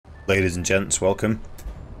Ladies and gents, welcome.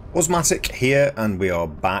 Osmatic here, and we are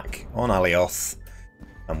back on Alioth,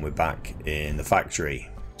 and we're back in the factory.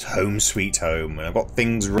 It's home sweet home, and I've got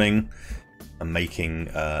things running. I'm making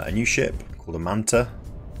a new ship called a Manta,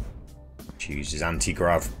 which uses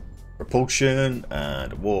anti-grav propulsion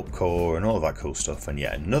and a warp core and all of that cool stuff, and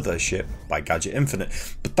yet another ship by Gadget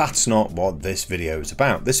Infinite. But that's not what this video is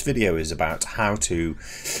about. This video is about how to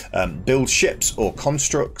build ships or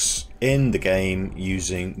constructs in the game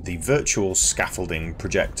using the Virtual Scaffolding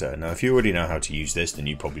Projector. Now, if you already know how to use this, then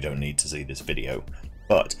you probably don't need to see this video.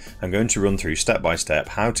 But I'm going to run through step by step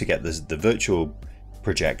how to get the Virtual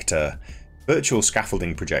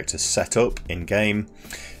Scaffolding Projector set up in game.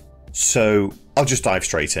 So I'll just dive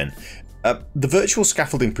straight in. The Virtual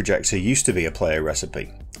Scaffolding Projector used to be a player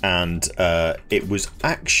recipe, and it was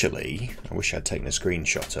actually, I wish I'd taken a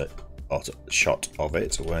screenshot of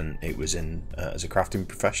it when it was in as a crafting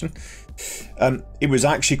profession. It was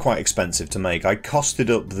actually quite expensive to make. I costed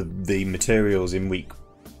up the materials in week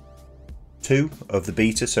 2 of the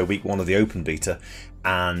beta, so week 1 of the open beta,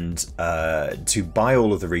 and to buy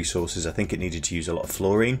all of the resources I think it needed to use a lot of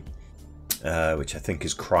fluorine, which I think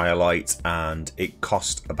is cryolite, and it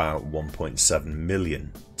cost about 1.7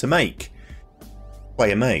 million to make.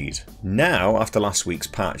 Player made. Now, after last week's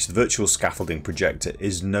patch, the Virtual Scaffolding Projector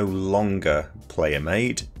is no longer player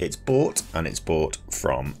made. It's bought, and it's bought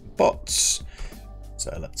from bots.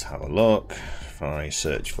 So let's have a look. If I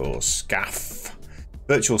search for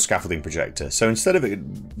Virtual Scaffolding Projector. So instead of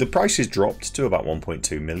it, the price is dropped to about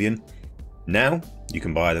 1.2 million. Now you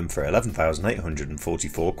can buy them for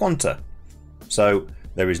 11,844 quanta. So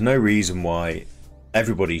there is no reason why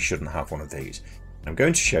everybody shouldn't have one of these. I'm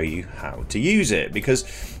going to show you how to use it,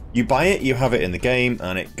 because you buy it, you have it in the game,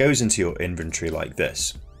 and it goes into your inventory like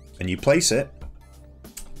this. And you place it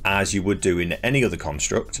as you would do in any other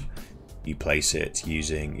construct. You place it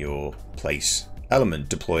using your deploy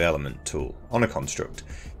element tool on a construct.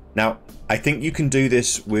 Now, I think you can do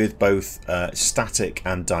this with both static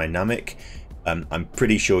and dynamic. I'm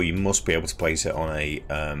pretty sure you must be able to place it on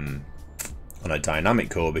a dynamic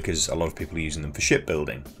core, because a lot of people are using them for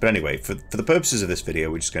shipbuilding. But anyway, for the purposes of this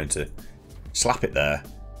video, we're just going to slap it there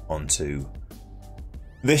onto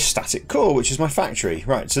this static core, which is my factory.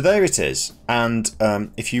 Right, so there it is. And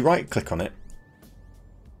if you right click on it,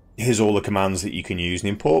 here's all the commands that you can use. And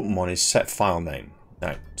the important one is set file name.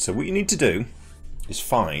 Now, so what you need to do is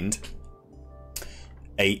find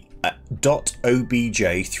a .obj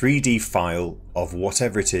 3D file of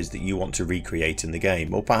whatever it is that you want to recreate in the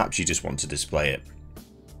game, or perhaps you just want to display it.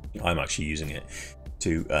 I'm actually using it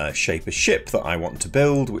to shape a ship that I want to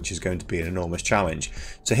build, which is going to be an enormous challenge.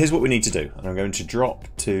 So here's what we need to do, and I'm going to drop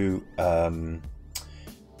to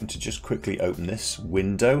just quickly open this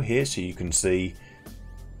window here so you can see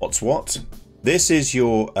what's what. This is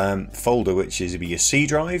your folder, which is your C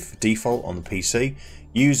drive default on the PC.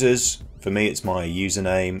 Users, for me it's my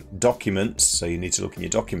username. Documents, so you need to look in your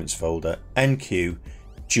documents folder. NQ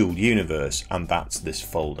dual universe, and that's this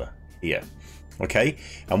folder here. Okay,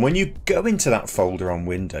 and when you go into that folder on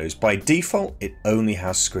Windows, by default it only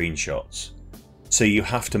has screenshots, so you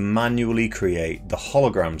have to manually create the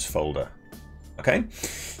holograms folder. Okay,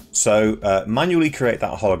 so manually create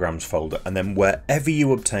that holograms folder, and then wherever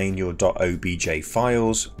you obtain your .obj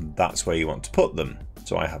files, that's where you want to put them.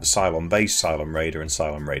 So I have Cylon Base, Cylon Raider, and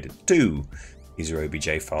Cylon Raider 2. These are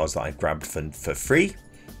OBJ files that I grabbed for free,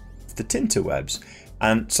 the Tinterwebs.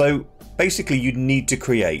 And so basically you need to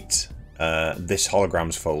create this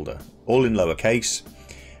holograms folder, all in lowercase.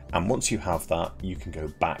 And once you have that, you can go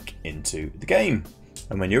back into the game.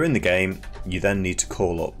 And when you're in the game, you then need to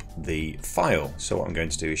call up the file. So what I'm going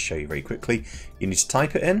to do is show you very quickly. You need to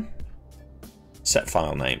type it in, set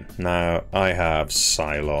file name. Now I have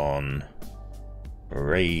Cylon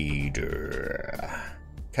Raider.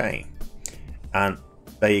 Okay, and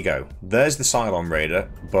there you go. There's the Cylon Raider,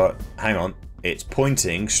 but hang on, it's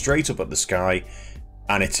pointing straight up at the sky,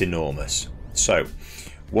 and it's enormous. So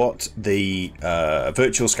what the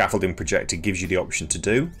Virtual Scaffolding Projector gives you the option to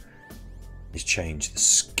do is change the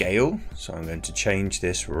scale. So I'm going to change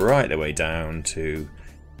this right the way down to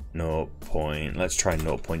let's try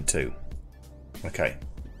 0.2. Okay,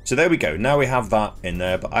 so there we go. Now we have that in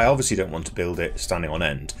there, but I obviously don't want to build it standing on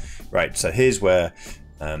end. Right, so here's where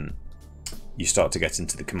you start to get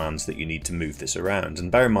into the commands that you need to move this around.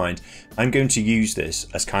 And bear in mind, I'm going to use this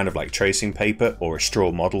as kind of like tracing paper or a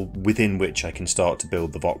straw model within which I can start to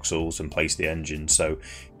build the voxels and place the engine. So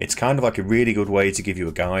it's kind of like a really good way to give you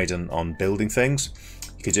a guide on building things.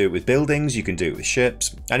 You can do it with buildings, you can do it with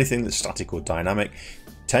ships, anything that's static or dynamic.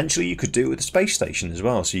 Potentially you could do it with a space station as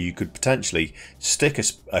well. So you could potentially stick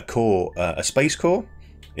a space core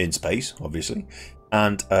in space, obviously,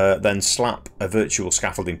 and then slap a virtual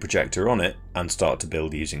scaffolding projector on it and start to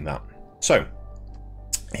build using that. So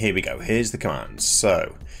here we go. Here's the commands.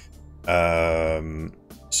 So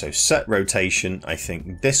set rotation. I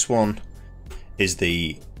think this one is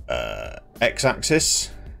the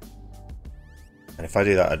x-axis, and if I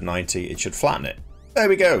do that at 90, it should flatten it. There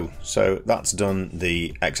we go. So that's done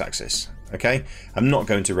the x-axis. Okay, I'm not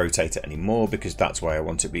going to rotate it anymore because that's why I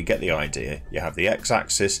want it, but you get the idea. You have the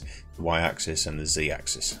x-axis, the y-axis, and the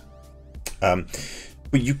z-axis. But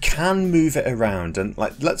you can move it around, and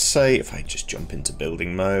like, let's say if I just jump into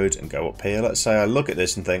building mode and go up here, let's say I look at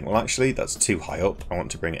this and think, well, actually that's too high up, I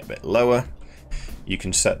want to bring it a bit lower. You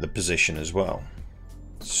can set the position as well.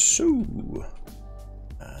 So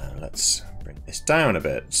let's bring this down a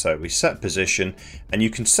bit. So we set position, and you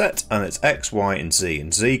can set, and it's X, Y, and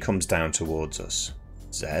Z comes down towards us.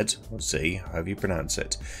 Z or Z, however you pronounce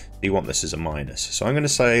it. You want this as a minus. So I'm going to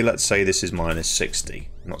say, let's say this is minus 60,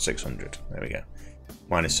 not 600. There we go.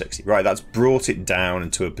 Minus 60. Right, that's brought it down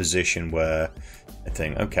into a position where I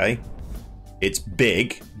think, okay, it's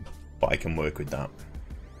big, but I can work with that.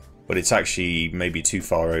 But it's actually maybe too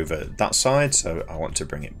far over that side, so I want to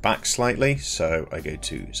bring it back slightly. So I go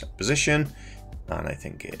to set position, and I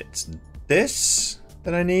think it's this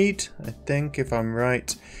that I need, I think, if I'm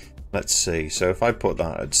right. Let's see. So if I put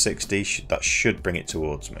that at 60, that should bring it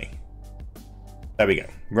towards me. There we go.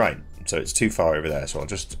 Right. So it's too far over there, so I'll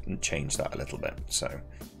just change that a little bit. So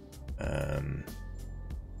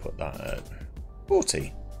put that at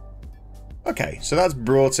 40. Okay, so that's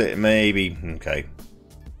brought it maybe, okay.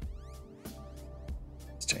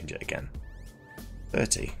 Let's change it again.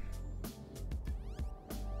 30.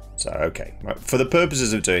 So, okay, right. For the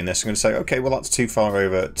purposes of doing this, I'm going to say, okay, well, that's too far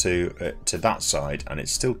over to that side, and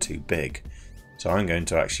it's still too big. So I'm going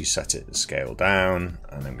to actually set it to scale down,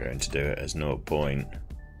 and I'm going to do it as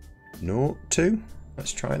 0.02.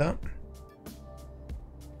 Let's try that.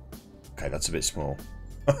 Okay, that's a bit small.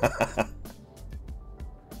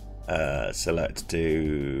 So let's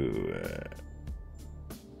do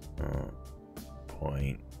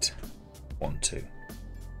 0.12.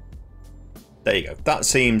 There you go. That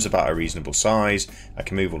seems about a reasonable size. I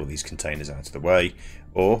can move all of these containers out of the way,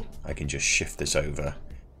 or I can just shift this over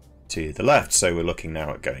to the left. So we're looking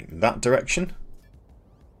now at going that direction.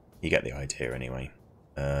 You get the idea anyway.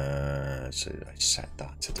 So I set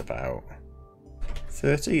that at about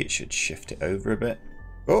 30. It should shift it over a bit.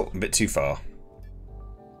 Oh, a bit too far.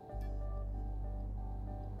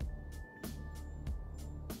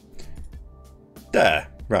 There.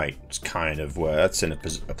 Right, it's kind of where that's in a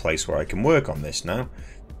place where I can work on this now,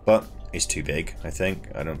 but it's too big, I think.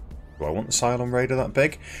 Do I want the Cylon Raider that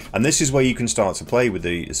big? And this is where you can start to play with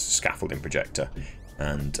the scaffolding projector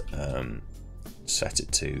and set it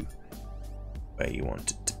to where you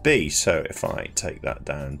want it to be. So if I take that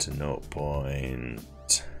down to 0.1,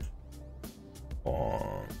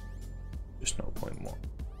 just 0.1,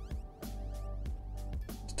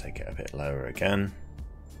 let's take it a bit lower again.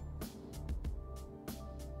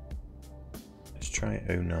 Let's try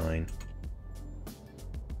 0.9.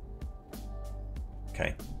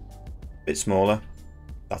 Okay, bit smaller.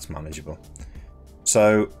 That's manageable.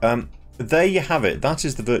 So there you have it. That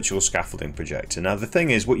is the virtual scaffolding projector. Now the thing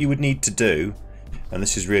is, what you would need to do, and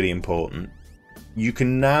this is really important, you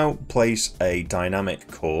can now place a dynamic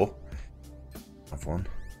core. I have one.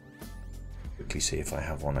 Quickly see if I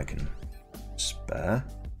have one I can spare.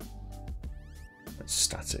 That's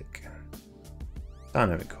static.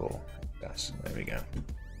 Dynamic core. Yes, there we go.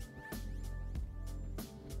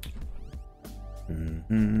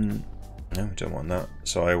 No, I don't want that.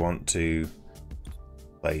 So I want to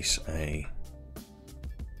place a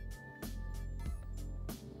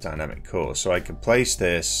dynamic core. So I can place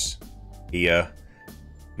this here,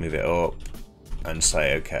 move it up, and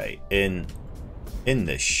say, okay, in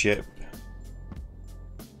this ship,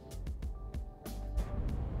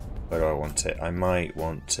 where do I want it? I might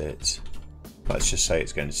want it. Let's just say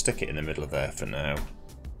it's going to stick it in the middle of there for now.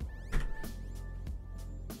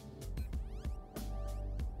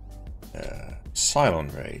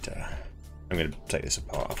 Cylon Raider. I'm going to take this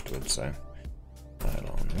apart afterwards, so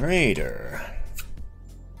Cylon Raider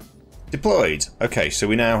deployed. Okay, so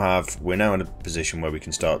we're now in a position where we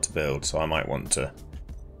can start to build. So I might want to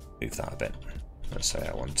move that a bit. Let's say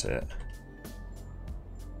I want it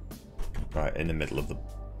right in the middle of the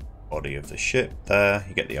body of the ship. There,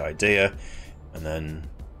 you get the idea. And then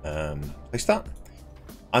place that.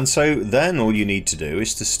 And so then all you need to do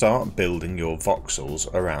is to start building your voxels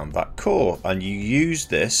around that core, and you use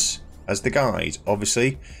this as the guide.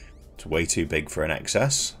 Obviously it's way too big for an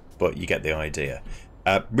XS, but you get the idea.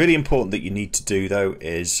 Really important that you need to do though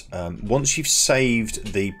is once you've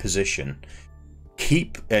saved the position,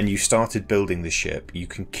 and you started building the ship, you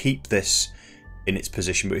can keep this in its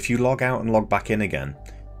position, but if you log out and log back in again,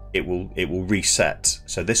 it will reset.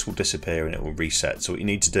 So this will disappear and it will reset. So what you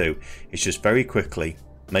need to do is just very quickly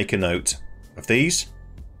make a note of these,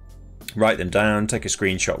 write them down, take a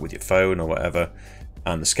screenshot with your phone or whatever,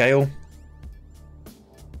 and the scale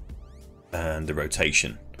and the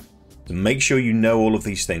rotation. So make sure you know all of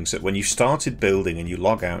these things, so that when you started building and you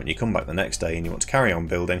log out and you come back the next day and you want to carry on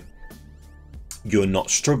building, you're not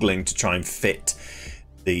struggling to try and fit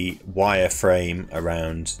the wireframe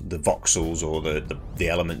around the voxels or the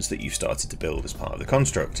elements that you started to build as part of the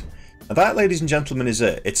construct. Now that, ladies and gentlemen, is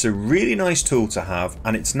it. It's a really nice tool to have,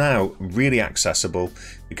 and it's now really accessible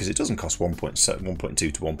because it doesn't cost 1.2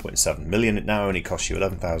 to 1.7 million. It now only costs you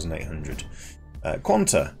 11,800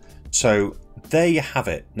 Quanta. So there you have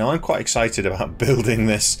it. Now I'm quite excited about building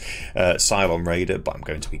this Cylon Raider, but I'm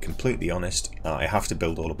going to be completely honest. I have to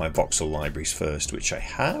build all of my voxel libraries first, which I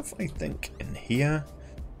have, I think, in here.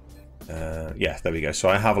 Yeah, there we go. So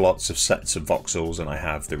I have lots of sets of voxels and I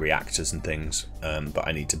have the reactors and things that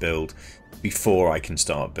I need to build before I can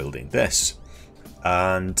start building this.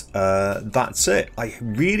 And that's it. I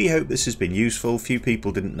really hope this has been useful. Few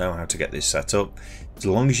people didn't know how to get this set up. As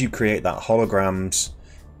long as you create that holograms,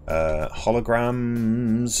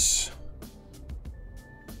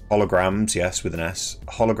 yes, with an S,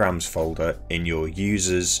 holograms folder in your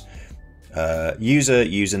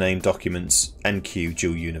username documents NQ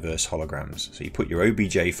dual universe holograms. So you put your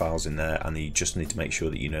OBJ files in there, and you just need to make sure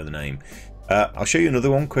that you know the name. I'll show you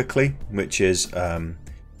another one quickly, which is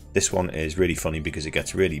this one is really funny because it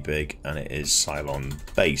gets really big, and it is Cylon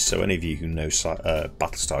base. So any of you who know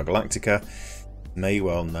Battlestar Galactica may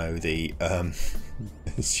well know the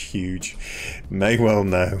it's huge. May well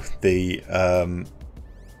know the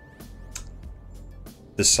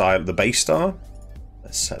base star.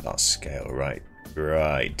 Let's set that scale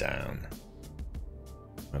right down.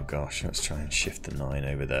 Oh gosh, let's try and shift the 9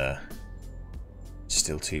 over there. It's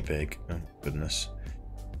still too big. Oh goodness.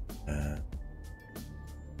 Right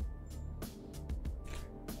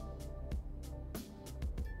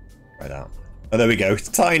that. Oh, there we go. It's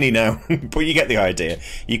tiny now, but you get the idea.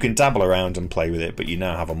 You can dabble around and play with it, but you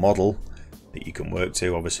now have a model that you can work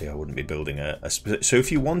to. Obviously, I wouldn't be building so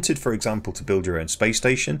if you wanted, for example, to build your own space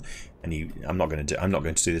station, and I'm not going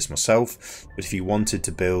to do this myself, but if you wanted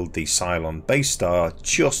to build the Cylon base star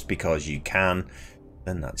just because you can,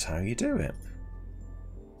 then that's how you do it.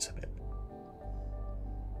 It's a bit.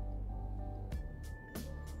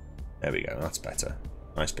 There we go. That's better.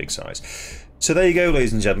 Nice big size. So there you go,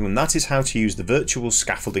 ladies and gentlemen. That is how to use the Virtual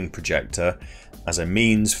Scaffolding Projector as a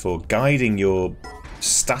means for guiding your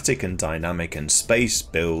static and dynamic and space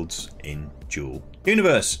builds in Dual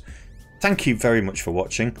Universe. Thank you very much for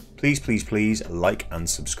watching. Please, please, please like and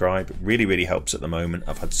subscribe. It really, really helps at the moment.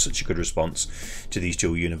 I've had such a good response to these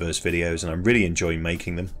Dual Universe videos, and I'm really enjoying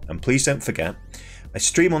making them. And please don't forget, I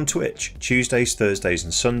stream on Twitch Tuesdays, Thursdays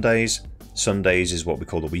and Sundays. Sundays is what we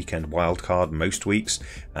call the weekend wildcard most weeks.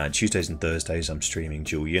 Tuesdays and Thursdays I'm streaming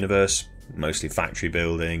Dual Universe, mostly factory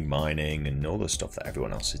building, mining and all the stuff that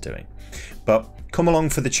everyone else is doing. But come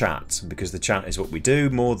along for the chat, because the chat is what we do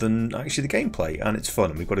more than actually the gameplay, and it's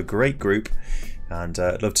fun, and we've got a great group, and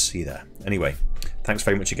I'd love to see you there. Anyway, thanks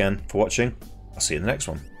very much again for watching. I'll see you in the next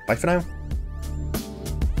one. Bye for now.